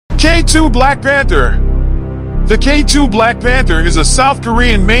K2 Black Panther. The K2 Black Panther is a South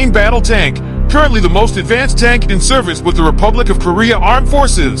Korean main battle tank, currently the most advanced tank in service with the Republic of Korea Armed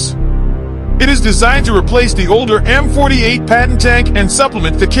Forces. It is designed to replace the older M48 Patton tank and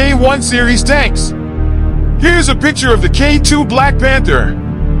supplement the K1 series tanks. Here's a picture of the K2 Black Panther.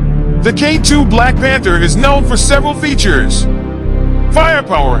 The K2 Black Panther is known for several features.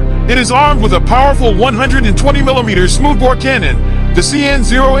 Firepower. It is armed with a powerful 120mm smoothbore cannon, the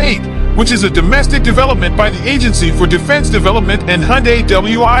CN-08, which is a domestic development by the Agency for Defense Development and Hyundai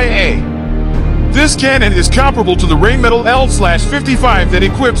WIA. This cannon is comparable to the Rheinmetall L/55 that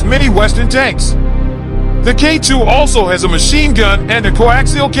equips many Western tanks. The K2 also has a machine gun and a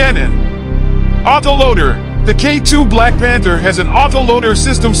coaxial cannon. Autoloader. The K2 Black Panther has an autoloader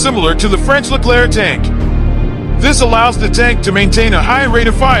system similar to the French Leclerc tank. This allows the tank to maintain a high rate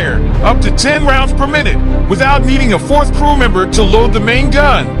of fire, up to 10 rounds per minute, without needing a fourth crew member to load the main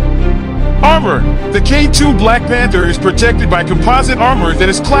gun. Armor. The K2 Black Panther is protected by composite armor that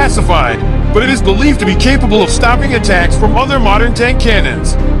is classified, but it is believed to be capable of stopping attacks from other modern tank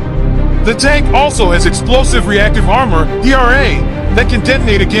cannons. The tank also has explosive reactive armor, ERA, that can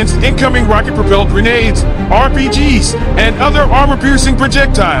detonate against incoming rocket-propelled grenades, RPGs, and other armor-piercing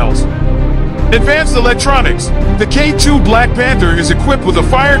projectiles. Advanced electronics. The K2 Black Panther is equipped with a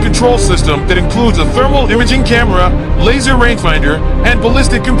fire control system that includes a thermal imaging camera, laser rangefinder, and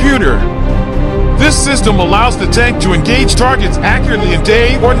ballistic computer. This system allows the tank to engage targets accurately in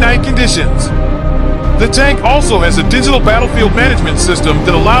day or night conditions. The tank also has a digital battlefield management system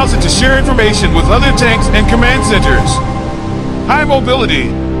that allows it to share information with other tanks and command centers. High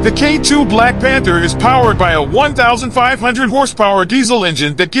mobility. The K2 Black Panther is powered by a 1,500 horsepower diesel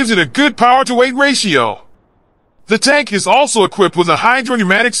engine that gives it a good power-to-weight ratio. The tank is also equipped with a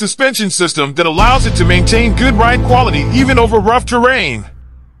hydropneumatic suspension system that allows it to maintain good ride quality even over rough terrain.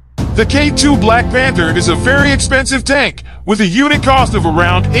 The K2 Black Panther is a very expensive tank, with a unit cost of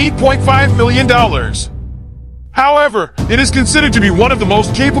around $8.5 million. However, it is considered to be one of the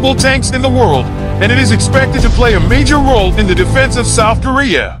most capable tanks in the world, and it is expected to play a major role in the defense of South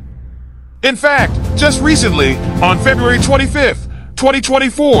Korea. In fact, just recently, on February 25th,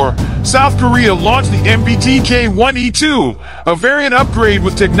 2024, South Korea launched the MBT K1E2, a variant upgrade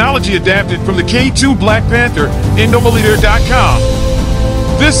with technology adapted from the K2 Black Panther, Indomiliter.com.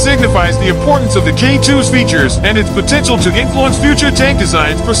 This signifies the importance of the K2's features and its potential to influence future tank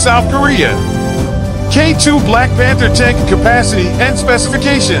designs for South Korea. K2 Black Panther tank capacity and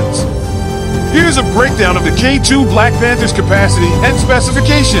specifications. Here's a breakdown of the K2 Black Panther's capacity and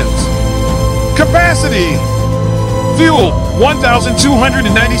specifications. Capacity. Fuel,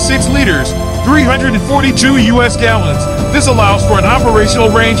 1,296 liters, 342 U.S. gallons. This allows for an operational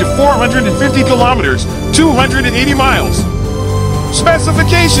range of 450 kilometers, 280 miles.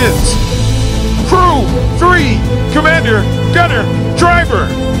 Specifications. Crew, 3, commander, gunner, driver.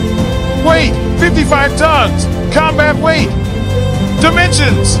 Weight, 55 tons, combat weight.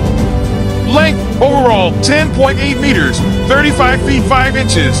 Dimensions. Length, overall, 10.8 meters, 35 feet 5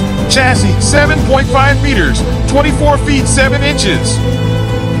 inches. Chassis, 7.5 meters, 24 feet 7 inches.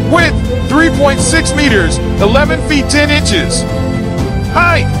 Width, 3.6 meters, 11 feet 10 inches.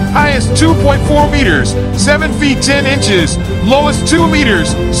 Height, highest 2.4 meters, 7 feet 10 inches. Lowest 2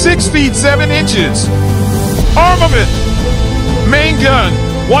 meters, 6 feet 7 inches. Armament. Main gun,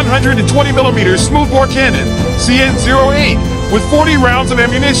 120mm smoothbore cannon, CN-08, with 40 rounds of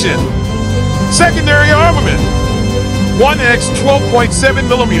ammunition. Secondary armament. 1X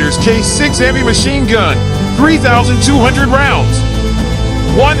 12.7mm K6 heavy machine gun, 3,200 rounds.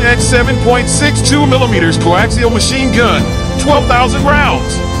 1X 7.62mm coaxial machine gun, 12,000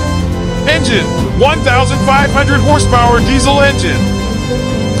 rounds. Engine, 1,500 horsepower diesel engine.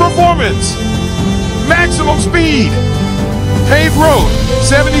 Performance. Maximum speed. Paved road,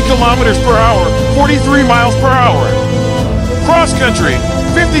 70 kilometers per hour, 43 miles per hour. Cross country,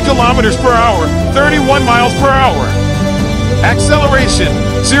 50 kilometers per hour, 31 miles per hour. Acceleration,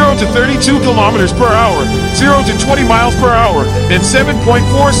 0 to 32 kilometers per hour, 0 to 20 miles per hour, in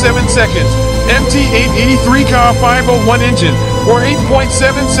 7.47 seconds. MT-883 Ka-501 engine, or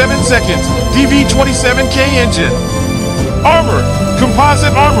 8.77 seconds. DV-27K engine. Armor,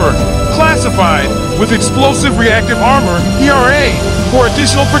 composite armor, classified, with explosive reactive armor, ERA, for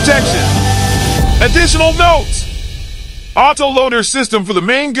additional protection. Additional notes. Autoloader system for the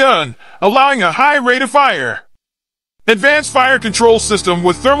main gun, allowing a high rate of fire. Advanced fire control system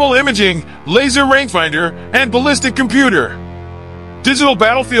with thermal imaging, laser rangefinder, and ballistic computer. Digital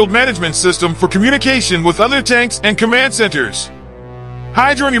battlefield management system for communication with other tanks and command centers.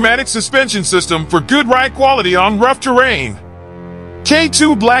 Hydropneumatic suspension system for good ride quality on rough terrain.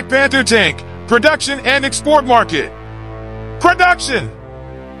 K2 Black Panther tank, production and export market. Production.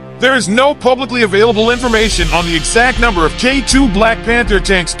 There is no publicly available information on the exact number of K2 Black Panther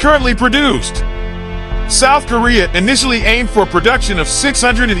tanks currently produced. South Korea initially aimed for production of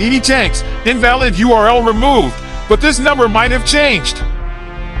 680 tanks, invalid URL removed, but this number might have changed.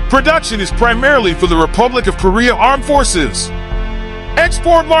 Production is primarily for the Republic of Korea Armed Forces.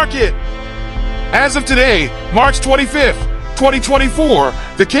 Export market. As of today, March 25th, 2024,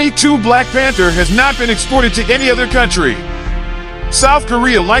 the K2 Black Panther has not been exported to any other country. South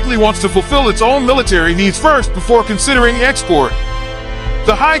Korea likely wants to fulfill its own military needs first before considering export.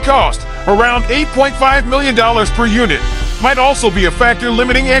 The high cost, around $8.5 million per unit, might also be a factor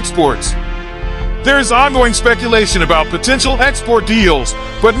limiting exports. There is ongoing speculation about potential export deals,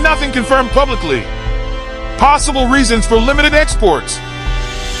 but nothing confirmed publicly. Possible reasons for limited exports.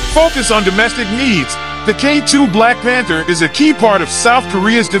 Focus on domestic needs. The K2 Black Panther is a key part of South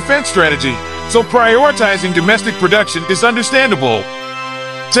Korea's defense strategy, so prioritizing domestic production is understandable.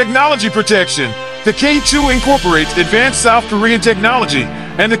 Technology protection. The K2 incorporates advanced South Korean technology,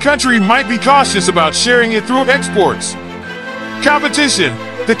 and the country might be cautious about sharing it through exports. Competition.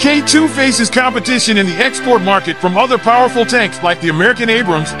 The K2 faces competition in the export market from other powerful tanks like the American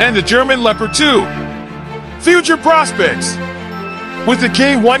Abrams and the German Leopard 2. Future prospects. With the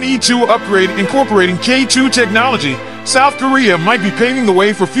K1E2 upgrade incorporating K2 technology, South Korea might be paving the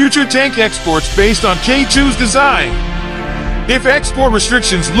way for future tank exports based on K2's design. If export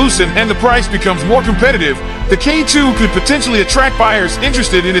restrictions loosen and the price becomes more competitive, the K2 could potentially attract buyers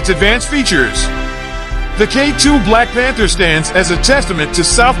interested in its advanced features. The K2 Black Panther stands as a testament to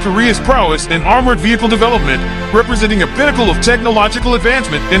South Korea's prowess in armored vehicle development, representing a pinnacle of technological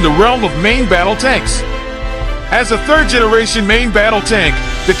advancement in the realm of main battle tanks. As a third-generation main battle tank,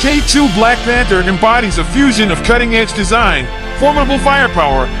 the K2 Black Panther embodies a fusion of cutting-edge design, formidable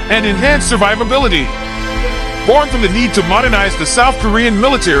firepower, and enhanced survivability. Born from the need to modernize the South Korean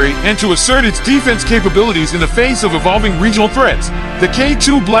military and to assert its defense capabilities in the face of evolving regional threats, the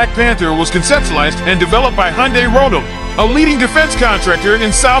K2 Black Panther was conceptualized and developed by Hyundai Rotem, a leading defense contractor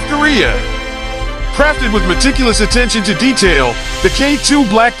in South Korea. Crafted with meticulous attention to detail, the K2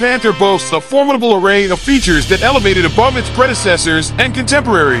 Black Panther boasts a formidable array of features that elevate it above its predecessors and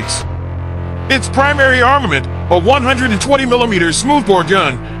contemporaries. Its primary armament, a 120mm smoothbore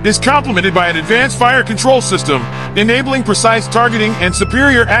gun, is complemented by an advanced fire control system, enabling precise targeting and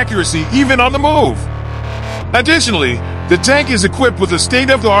superior accuracy even on the move. Additionally, the tank is equipped with a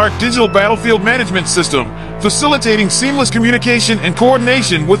state-of-the-art digital battlefield management system, facilitating seamless communication and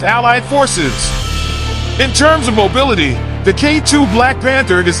coordination with allied forces. In terms of mobility, the K2 Black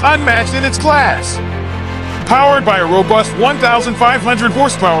Panther is unmatched in its class. Powered by a robust 1,500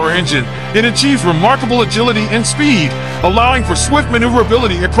 horsepower engine, it achieves remarkable agility and speed, allowing for swift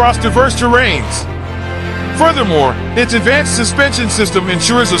maneuverability across diverse terrains. Furthermore, its advanced suspension system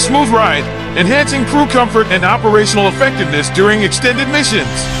ensures a smooth ride, enhancing crew comfort and operational effectiveness during extended missions.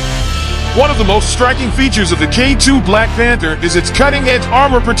 One of the most striking features of the K2 Black Panther is its cutting-edge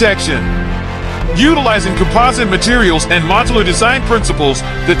armor protection. Utilizing composite materials and modular design principles,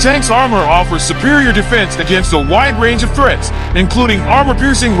 the tank's armor offers superior defense against a wide range of threats, including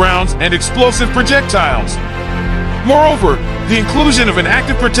armor-piercing rounds and explosive projectiles. Moreover, the inclusion of an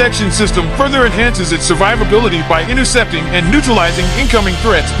active protection system further enhances its survivability by intercepting and neutralizing incoming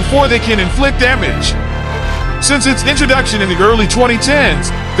threats before they can inflict damage. Since its introduction in the early 2010s,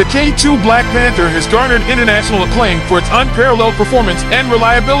 the K2 Black Panther has garnered international acclaim for its unparalleled performance and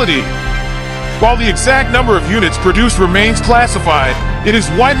reliability. While the exact number of units produced remains classified, it is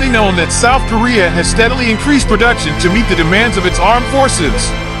widely known that South Korea has steadily increased production to meet the demands of its armed forces.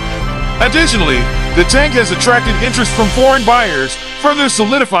 Additionally, the tank has attracted interest from foreign buyers, further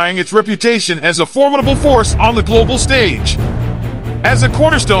solidifying its reputation as a formidable force on the global stage. As a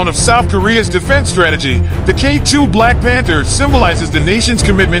cornerstone of South Korea's defense strategy, the K2 Black Panther symbolizes the nation's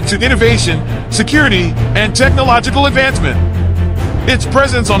commitment to innovation, security, and technological advancement. Its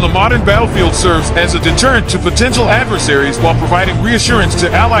presence on the modern battlefield serves as a deterrent to potential adversaries while providing reassurance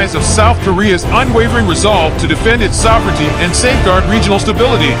to allies of South Korea's unwavering resolve to defend its sovereignty and safeguard regional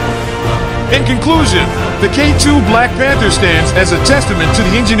stability. In conclusion, the K2 Black Panther stands as a testament to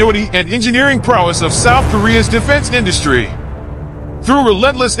the ingenuity and engineering prowess of South Korea's defense industry. Through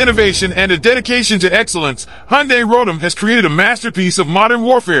relentless innovation and a dedication to excellence, Hyundai Rotem has created a masterpiece of modern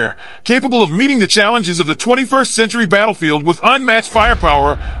warfare, capable of meeting the challenges of the 21st century battlefield with unmatched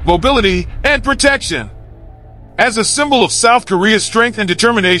firepower, mobility, and protection. As a symbol of South Korea's strength and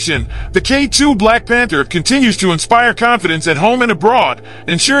determination, the K2 Black Panther continues to inspire confidence at home and abroad,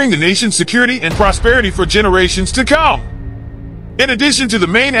 ensuring the nation's security and prosperity for generations to come. In addition to the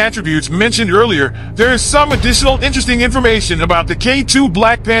main attributes mentioned earlier, there is some additional interesting information about the K2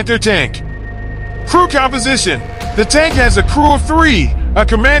 Black Panther tank. Crew composition. The tank has a crew of 3, a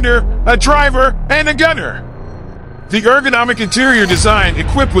commander, a driver, and a gunner. The ergonomic interior design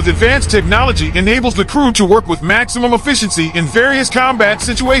equipped with advanced technology enables the crew to work with maximum efficiency in various combat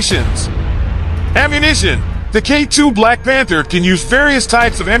situations. Ammunition. The K2 Black Panther can use various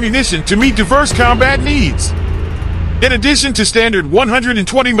types of ammunition to meet diverse combat needs. In addition to standard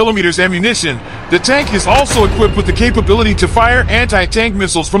 120mm ammunition, the tank is also equipped with the capability to fire anti-tank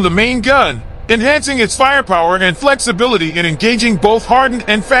missiles from the main gun, enhancing its firepower and flexibility in engaging both hardened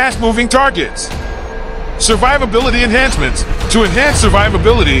and fast-moving targets. Survivability enhancements. To enhance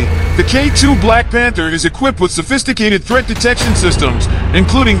survivability, the K2 Black Panther is equipped with sophisticated threat detection systems,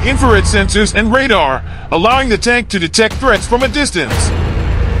 including infrared sensors and radar, allowing the tank to detect threats from a distance.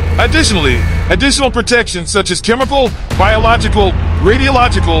 Additionally, additional protections such as chemical, biological,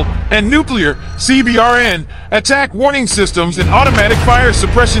 radiological, and nuclear (CBRN) attack warning systems and automatic fire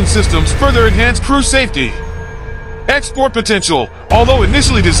suppression systems further enhance crew safety. Export potential. Although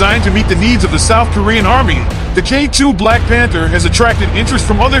initially designed to meet the needs of the South Korean Army, the K2 Black Panther has attracted interest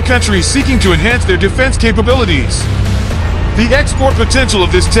from other countries seeking to enhance their defense capabilities. The export potential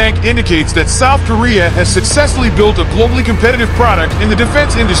of this tank indicates that South Korea has successfully built a globally competitive product in the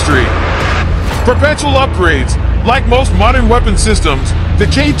defense industry. Perpetual upgrades. Like most modern weapon systems, the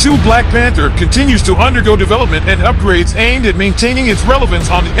K2 Black Panther continues to undergo development and upgrades aimed at maintaining its relevance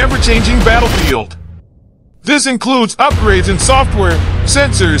on the ever-changing battlefield. This includes upgrades in software,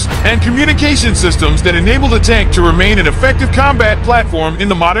 sensors, and communication systems that enable the tank to remain an effective combat platform in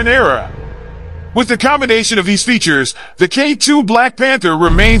the modern era. With the combination of these features, the K2 Black Panther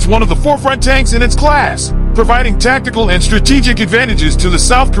remains one of the forefront tanks in its class, providing tactical and strategic advantages to the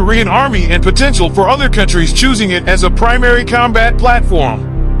South Korean Army and potential for other countries choosing it as a primary combat platform.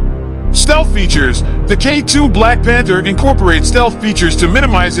 Stealth features. The K2 Black Panther incorporates stealth features to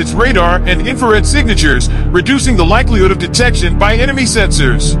minimize its radar and infrared signatures, reducing the likelihood of detection by enemy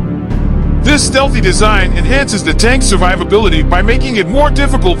sensors. This stealthy design enhances the tank's survivability by making it more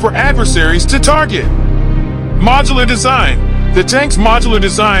difficult for adversaries to target. Modular design. The tank's modular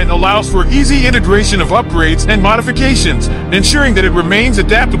design allows for easy integration of upgrades and modifications, ensuring that it remains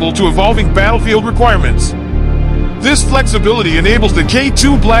adaptable to evolving battlefield requirements. This flexibility enables the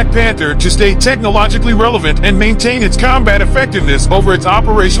K2 Black Panther to stay technologically relevant and maintain its combat effectiveness over its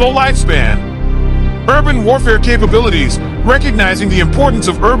operational lifespan. Urban warfare capabilities. Recognizing the importance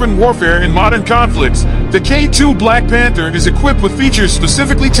of urban warfare in modern conflicts, the K2 Black Panther is equipped with features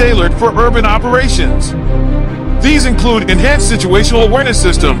specifically tailored for urban operations. These include enhanced situational awareness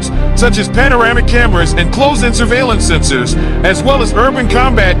systems, such as panoramic cameras and close-in surveillance sensors, as well as urban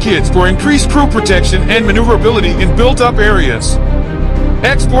combat kits for increased crew protection and maneuverability in built-up areas.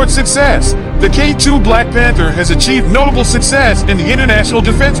 Export success. The K2 Black Panther has achieved notable success in the international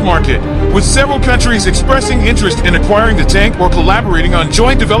defense market, with several countries expressing interest in acquiring the tank or collaborating on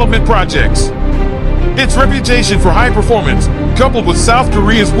joint development projects. Its reputation for high performance, coupled with South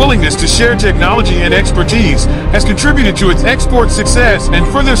Korea's willingness to share technology and expertise, has contributed to its export success and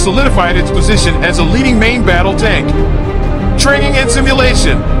further solidified its position as a leading main battle tank. Training and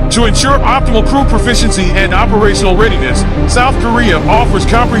simulation. To ensure optimal crew proficiency and operational readiness, South Korea offers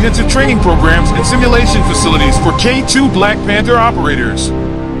comprehensive training programs and simulation facilities for K2 Black Panther operators.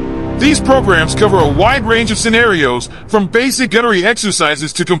 These programs cover a wide range of scenarios, from basic gunnery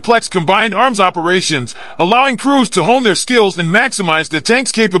exercises to complex combined arms operations, allowing crews to hone their skills and maximize the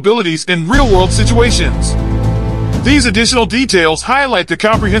tank's capabilities in real-world situations. These additional details highlight the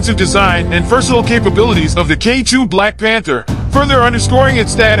comprehensive design and versatile capabilities of the K2 Black Panther, further underscoring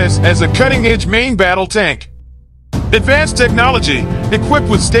its status as a cutting-edge main battle tank. Advanced technology. Equipped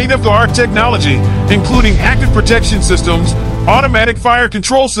with state-of-the-art technology, including active protection systems, automatic fire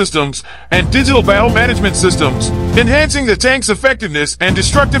control systems, and digital battle management systems, enhancing the tank's effectiveness and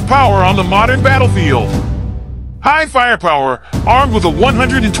destructive power on the modern battlefield. High firepower, armed with a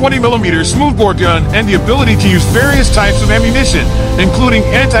 120mm smoothbore gun and the ability to use various types of ammunition, including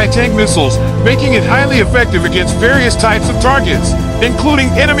anti-tank missiles, making it highly effective against various types of targets, including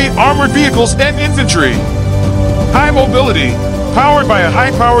enemy armored vehicles and infantry. High mobility, powered by a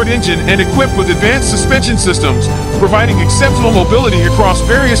high-powered engine and equipped with advanced suspension systems, providing exceptional mobility across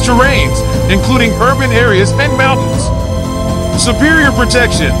various terrains, including urban areas and mountains. Superior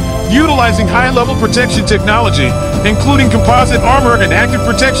protection, utilizing high-level protection technology, including composite armor and active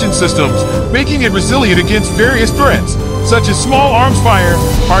protection systems, making it resilient against various threats, such as small arms fire,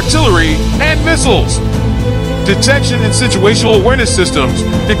 artillery, and missiles. detection and situational awareness systems,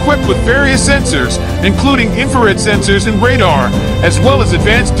 equipped with various sensors, including infrared sensors and radar, as well as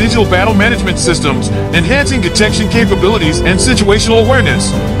advanced digital battle management systems, enhancing detection capabilities and situational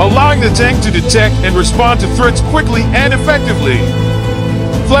awareness, allowing the tank to detect and respond to threats quickly and effectively.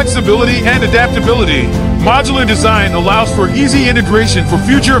 Flexibility and adaptability. Modular design allows for easy integration for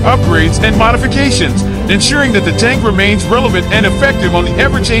future upgrades and modifications, ensuring that the tank remains relevant and effective on the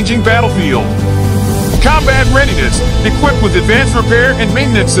ever-changing battlefield. Combat readiness, equipped with advanced repair and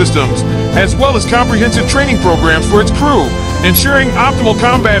maintenance systems, as well as comprehensive training programs for its crew, ensuring optimal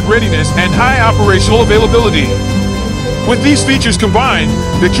combat readiness and high operational availability. With these features combined,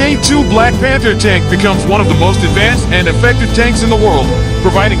 the K2 Black Panther tank becomes one of the most advanced and effective tanks in the world,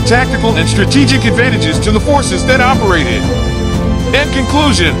 providing tactical and strategic advantages to the forces that operate it. In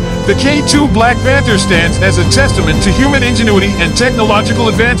conclusion, the K2 Black Panther stands as a testament to human ingenuity and technological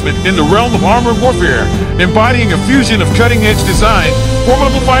advancement in the realm of armored warfare, embodying a fusion of cutting-edge design,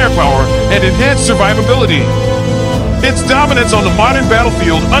 formidable firepower, and enhanced survivability. Its dominance on the modern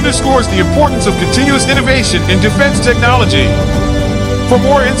battlefield underscores the importance of continuous innovation in defense technology. For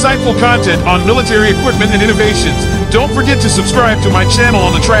more insightful content on military equipment and innovations, don't forget to subscribe to my channel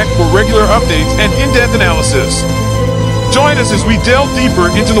on the track for regular updates and in-depth analysis. Join us as we delve deeper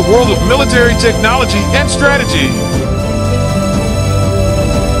into the world of military technology and strategy.